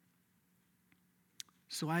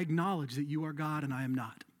 So I acknowledge that you are God and I am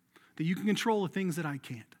not. That you can control the things that I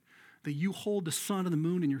can't. That you hold the sun and the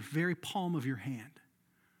moon in your very palm of your hand.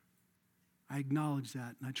 I acknowledge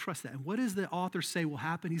that and I trust that. And what does the author say will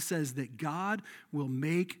happen? He says that God will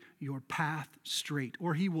make your path straight,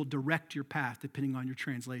 or he will direct your path, depending on your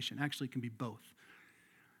translation. Actually, it can be both.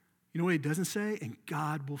 You know what he doesn't say? And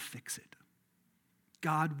God will fix it.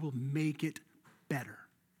 God will make it better.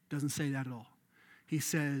 Doesn't say that at all. He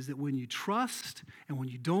says that when you trust and when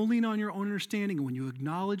you don't lean on your own understanding and when you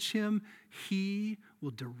acknowledge him, he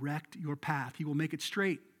will direct your path. He will make it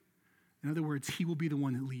straight. In other words, he will be the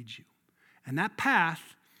one that leads you. And that path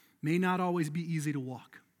may not always be easy to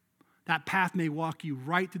walk. That path may walk you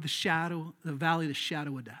right through the valley of the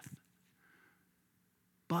shadow of death.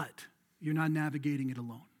 But you're not navigating it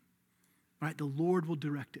alone. Right? The Lord will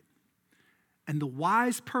direct it. And the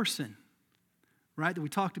wise person, right, that we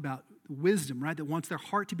talked about, wisdom, right, that wants their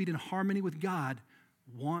heart to beat in harmony with God,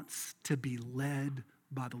 wants to be led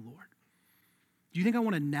by the Lord. Do you think I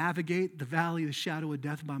want to navigate the valley of the shadow of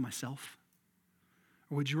death by myself?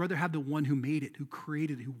 Or would you rather have the one who made it, who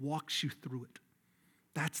created it, who walks you through it?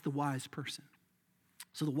 That's the wise person.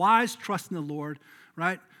 So the wise trust in the Lord,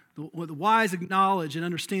 right? The wise acknowledge and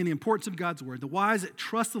understand the importance of God's word. The wise that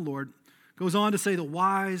trust the Lord goes on to say the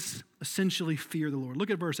wise essentially fear the Lord. Look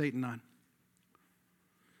at verse 8 and 9.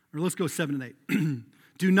 Or let's go 7 and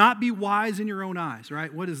 8. Do not be wise in your own eyes,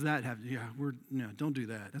 right? What does that have? No, don't do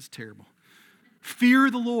that. That's terrible.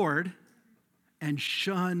 Fear the Lord and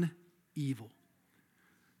shun evil.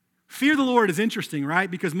 Fear the Lord is interesting, right?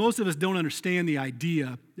 Because most of us don't understand the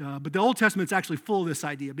idea. But the Old Testament's actually full of this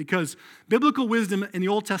idea because biblical wisdom in the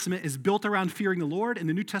Old Testament is built around fearing the Lord, and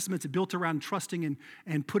the New Testament's built around trusting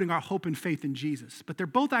and putting our hope and faith in Jesus. But they're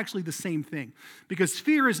both actually the same thing because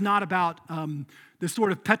fear is not about this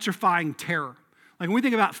sort of petrifying terror. Like when we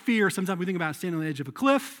think about fear, sometimes we think about standing on the edge of a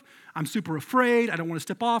cliff. I'm super afraid. I don't want to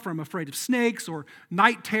step off, or I'm afraid of snakes or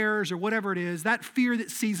night terrors or whatever it is. That fear that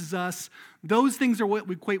seizes us, those things are what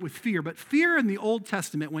we equate with fear. But fear in the Old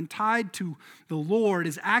Testament, when tied to the Lord,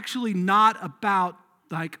 is actually not about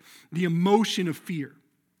like the emotion of fear.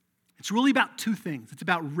 It's really about two things. It's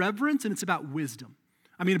about reverence and it's about wisdom.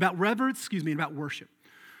 About reverence, and about worship.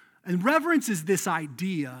 And reverence is this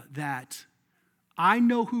idea that I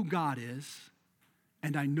know who God is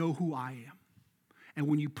and I know who I am. And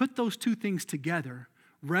when you put those two things together,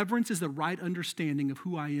 reverence is the right understanding of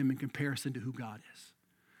who I am in comparison to who God is.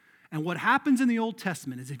 And what happens in the Old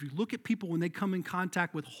Testament is if you look at people when they come in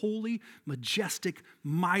contact with holy, majestic,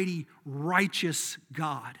 mighty, righteous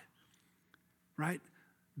God, right?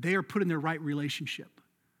 They are put in their right relationship.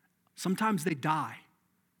 Sometimes they die.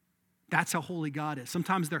 That's how holy God is.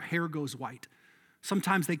 Sometimes their hair goes white.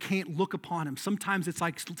 Sometimes they can't look upon him. Sometimes it's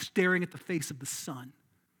like staring at the face of the sun.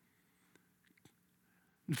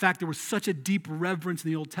 In fact, there was such a deep reverence in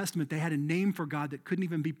the Old Testament, they had a name for God that couldn't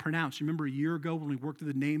even be pronounced. You remember a year ago when we worked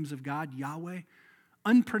through the names of God, Yahweh?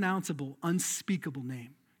 Unpronounceable, unspeakable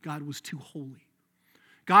name. God was too holy.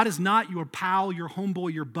 God is not your pal, your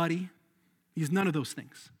homeboy, your buddy. He is none of those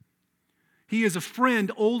things. He is a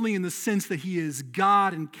friend only in the sense that he is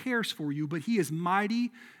God and cares for you, but he is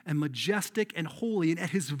mighty and majestic and holy, and at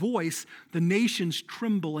his voice, the nations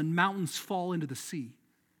tremble and mountains fall into the sea.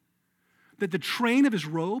 That the train of his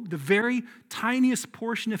robe, the very tiniest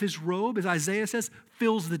portion of his robe, as Isaiah says,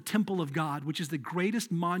 fills the temple of God, which is the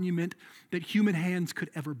greatest monument that human hands could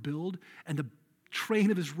ever build, and the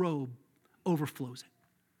train of his robe overflows it.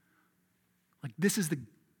 Like, this is the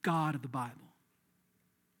God of the Bible.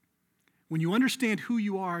 When you understand who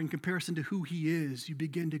you are in comparison to who he is, you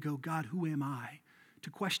begin to go, God, who am I to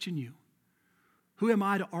question you? Who am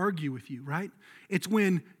I to argue with you, right? It's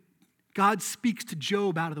when God speaks to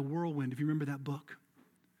Job out of the whirlwind, if you remember that book.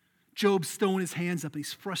 Job's throwing his hands up and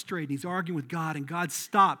he's frustrated. He's arguing with God, and God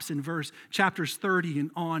stops in chapters 30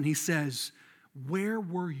 and on. He says, where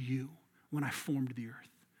were you when I formed the earth?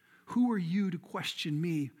 Who are you to question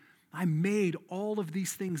me? I made all of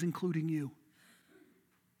these things, including you.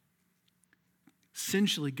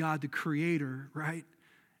 Essentially, God, the creator, right?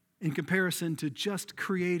 In comparison to just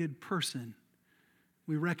created person,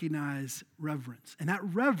 we recognize reverence. And that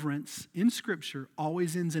reverence in Scripture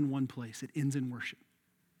always ends in one place. It ends in worship.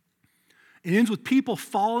 It ends with people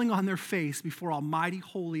falling on their face before almighty,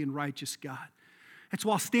 holy, and righteous God. It's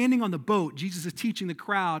while standing on the boat, Jesus is teaching the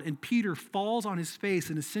crowd, and Peter falls on his face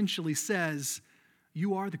and essentially says,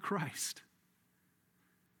 you are the Christ.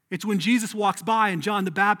 It's when Jesus walks by and John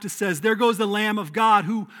the Baptist says, there goes the Lamb of God,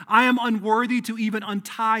 who I am unworthy to even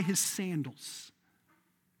untie his sandals.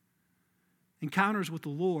 Encounters with the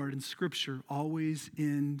Lord in Scripture always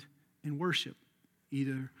end in worship,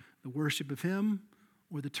 either the worship of him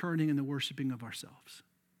or the turning and the worshiping of ourselves.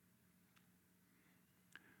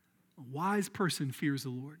 A wise person fears the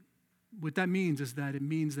Lord. What that means is that it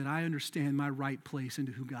means that I understand my right place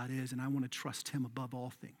into who God is, and I want to trust him above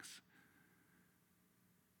all things.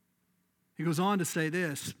 He goes on to say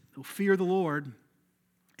this, fear the Lord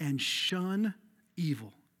and shun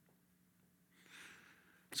evil.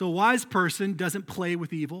 So a wise person doesn't play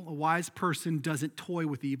with evil. A wise person doesn't toy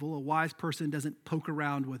with evil. A wise person doesn't poke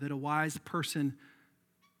around with it. A wise person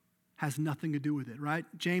has nothing to do with it, right?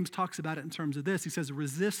 James talks about it in terms of this. He says,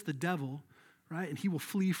 resist the devil, right? And he will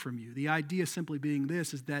flee from you. The idea simply being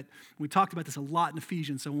this is that, we talked about this a lot in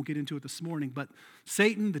Ephesians, so I won't get into it this morning, but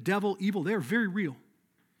Satan, the devil, evil, they're very real.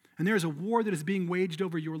 And there is a war that is being waged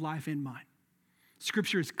over your life and mine.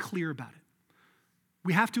 Scripture is clear about it.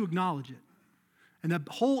 We have to acknowledge it. And the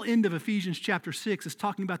whole end of Ephesians chapter 6 is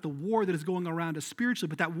talking about the war that is going around us spiritually,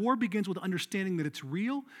 but that war begins with understanding that it's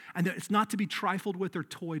real and that it's not to be trifled with or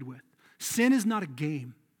toyed with. Sin is not a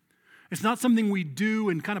game. It's not something we do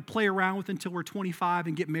and kind of play around with until we're 25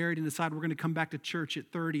 and get married and decide we're going to come back to church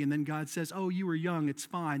at 30, and then God says, oh, you were young, it's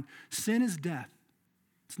fine. Sin is death.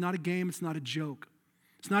 It's not a game, it's not a joke.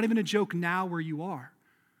 It's not even a joke now where you are.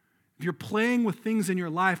 If you're playing with things in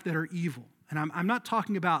your life that are evil, and I'm not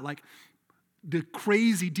talking about like the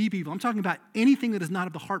crazy deep evil. I'm talking about anything that is not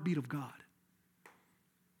of the heartbeat of God.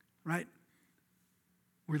 Right?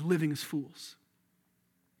 We're living as fools.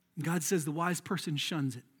 And God says the wise person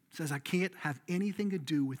shuns it. Says, I can't have anything to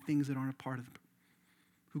do with things that aren't a part of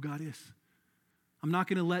who God is. I'm not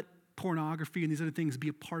going to let pornography and these other things be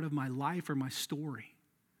a part of my life or my story.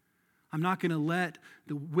 I'm not going to let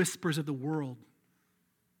the whispers of the world.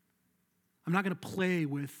 I'm not going to play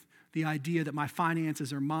with the idea that my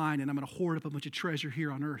finances are mine and I'm going to hoard up a bunch of treasure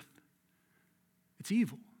here on earth. It's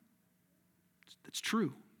evil. It's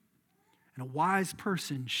true. And a wise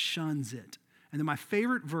person shuns it. And then my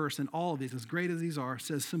favorite verse in all of these, as great as these are,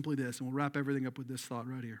 says simply this, and we'll wrap everything up with this thought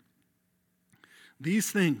right here. These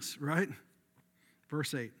things, right?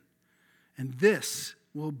 Verse 8. And this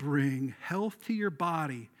will bring health to your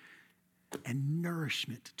body and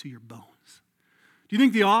nourishment to your bones. Do you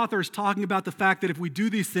think the author is talking about the fact that if we do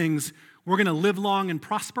these things, we're going to live long and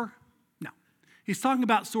prosper? No. He's talking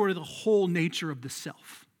about sort of the whole nature of the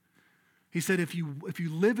self. He said if you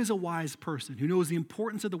live as a wise person who knows the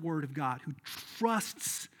importance of the Word of God, who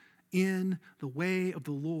trusts in the way of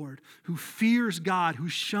the Lord, who fears God, who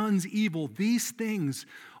shuns evil, these things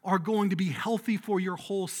are going to be healthy for your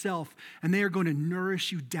whole self, and they are going to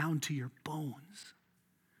nourish you down to your bones.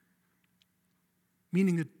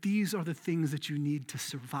 Meaning that these are the things that you need to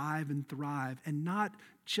survive and thrive, and not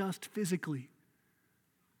just physically.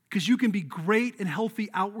 Because you can be great and healthy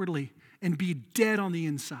outwardly and be dead on the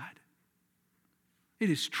inside. It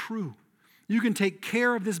is true. You can take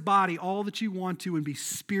care of this body all that you want to and be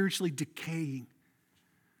spiritually decaying.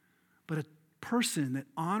 But a person that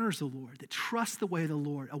honors the Lord, that trusts the way of the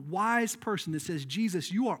Lord, a wise person that says, Jesus,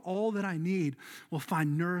 you are all that I need, will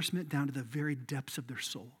find nourishment down to the very depths of their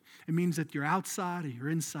soul. It means that you're outside or you're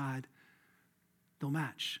inside, they'll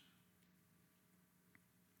match.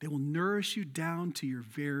 They will nourish you down to your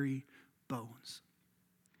very bones.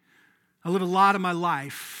 I live a lot of my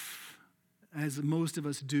life, as most of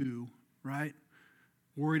us do, right?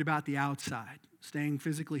 Worried about the outside, staying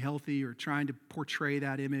physically healthy or trying to portray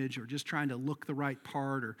that image or just trying to look the right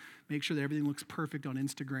part or make sure that everything looks perfect on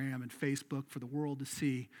Instagram and Facebook for the world to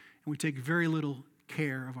see. And we take very little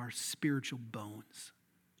care of our spiritual bones,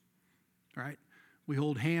 right? We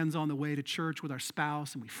hold hands on the way to church with our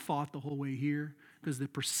spouse and we fought the whole way here because the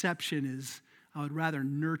perception is, I would rather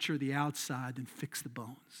nurture the outside than fix the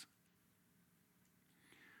bones.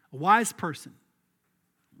 A wise person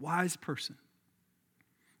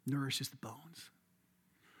nourishes the bones.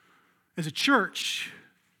 As a church,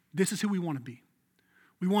 this is who we want to be.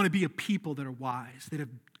 We want to be a people that are wise, that have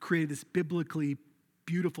created this biblically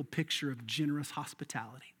beautiful picture of generous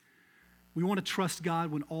hospitality. We want to trust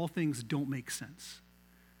God when all things don't make sense,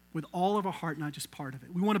 with all of our heart, not just part of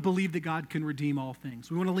it. We want to believe that God can redeem all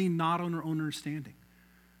things. We want to lean not on our own understanding.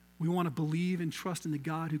 We want to believe and trust in the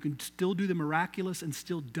God who can still do the miraculous and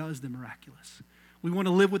still does the miraculous. We want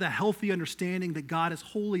to live with a healthy understanding that God is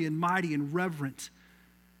holy and mighty and reverent,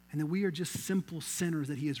 and that we are just simple sinners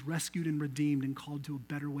that he has rescued and redeemed and called to a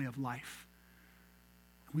better way of life.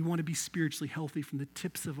 We want to be spiritually healthy from the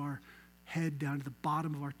tips of our head down to the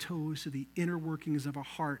bottom of our toes, to the inner workings of our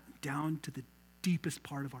heart, down to the deepest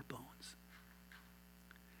part of our bones.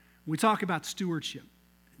 When we talk about stewardship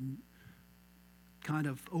and kind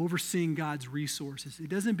of overseeing God's resources, it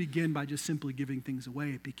doesn't begin by just simply giving things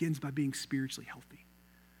away. It begins by being spiritually healthy.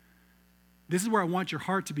 This is where I want your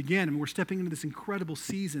heart to begin. And we're stepping into this incredible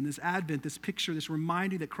season, this Advent, this picture, this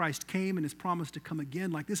reminder that Christ came and has promised to come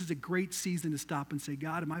again. Like, this is a great season to stop and say,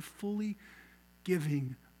 God, am I fully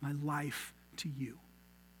giving my life to you?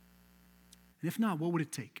 And if not, what would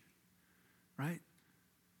it take, right?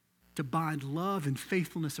 To bind love and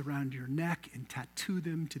faithfulness around your neck and tattoo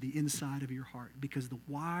them to the inside of your heart, because the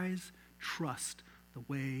wise trust the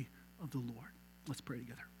way of the Lord. Let's pray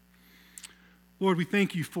together. Lord, we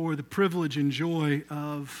thank you for the privilege and joy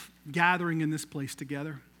of gathering in this place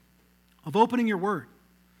together, of opening your word,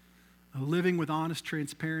 of living with honest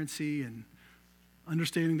transparency and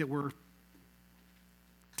understanding that we're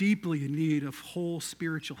deeply in need of whole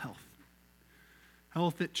spiritual health.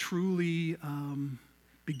 Health that truly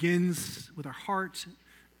begins with our heart,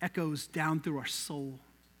 echoes down through our soul.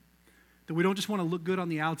 That we don't just want to look good on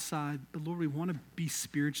the outside, but Lord, we want to be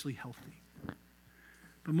spiritually healthy.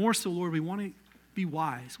 But more so, Lord, we want to be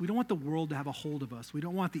wise. We don't want the world to have a hold of us. We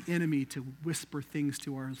don't want the enemy to whisper things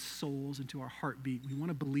to our souls and to our heartbeat. We want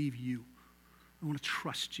to believe you. We want to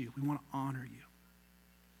trust you. We want to honor you.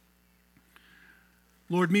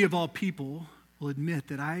 Lord, me of all people will admit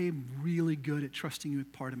that I am really good at trusting you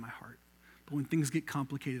with part of my heart. But when things get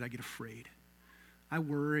complicated, I get afraid. I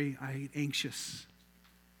worry, I get anxious.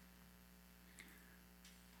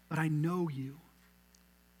 But I know you.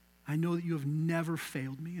 I know that you have never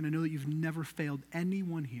failed me, and I know that you've never failed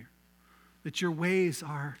anyone here. That your ways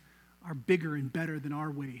are bigger and better than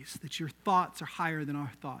our ways. That your thoughts are higher than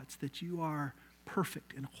our thoughts. That you are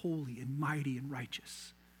perfect and holy and mighty and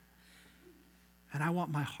righteous. And I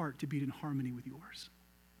want my heart to beat in harmony with yours.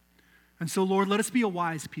 And so, Lord, let us be a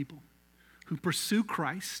wise people who pursue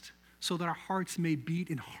Christ so that our hearts may beat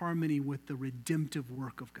in harmony with the redemptive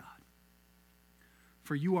work of God.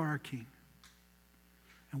 For you are our King,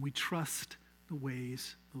 and we trust the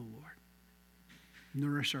ways of the Lord.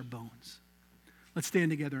 Nourish our bones. Let's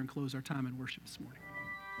stand together and close our time in worship this morning.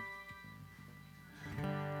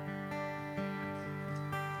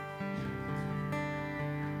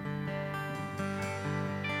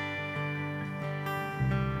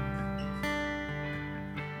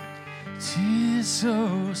 Tis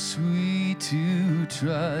so sweet to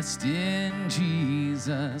trust in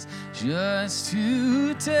Jesus, just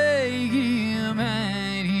to take him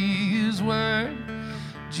at his word,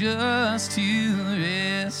 just to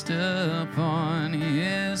rest upon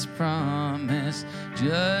his promise,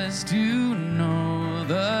 just to know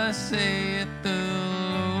thus saith the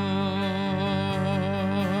Lord.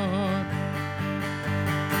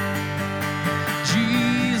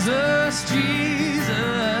 Jesus,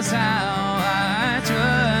 Jesus, how I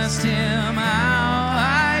trust him, how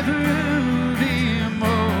I prove him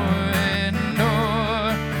more and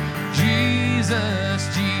more.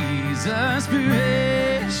 Jesus, Jesus,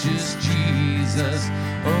 precious Jesus,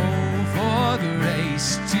 oh, for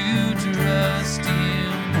grace to trust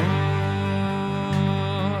him more.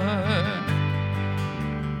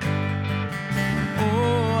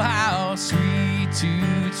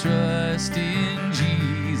 trust in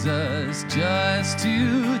Jesus, just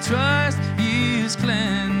to trust His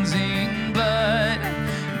cleansing blood,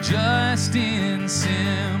 just in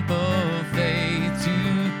simple faith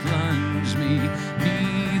to plunge me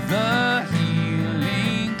neath the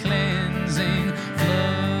healing, cleansing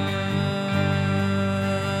flood.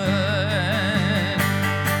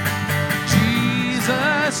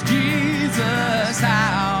 Jesus, Jesus,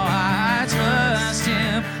 how I trust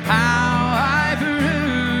Him, how I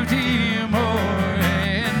proved Him o'er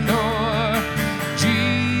and o'er.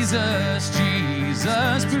 Jesus,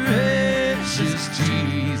 Jesus, precious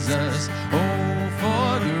Jesus, oh,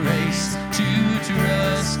 for grace to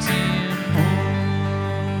trust Him more.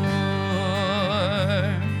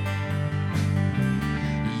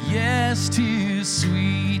 Yes, 'tis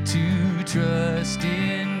sweet to trust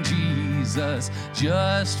in Jesus,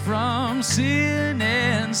 just from sin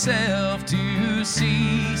and self to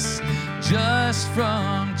cease, just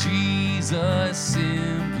from Jesus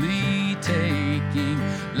simply taking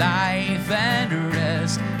life and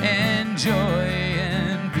rest and joy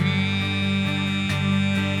and peace.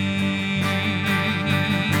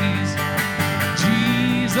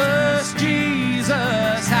 Jesus,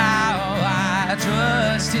 Jesus, how I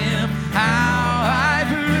trust Him, how I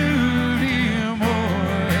prove Him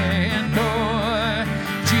o'er and o'er.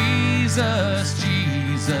 Jesus,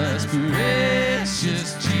 Jesus,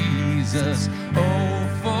 precious Jesus, oh,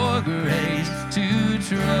 for grace to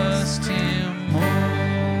trust Him more.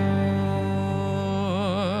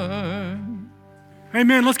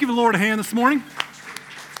 Amen. Let's give the Lord a hand this morning.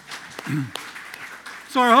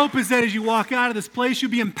 So our hope is that as you walk out of this place,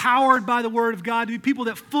 you'll be empowered by the Word of God to be people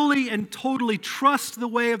that fully and totally trust the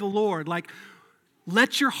way of the Lord. Like,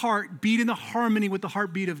 let your heart beat in the harmony with the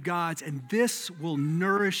heartbeat of God's, and this will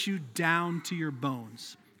nourish you down to your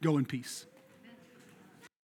bones. Go in peace.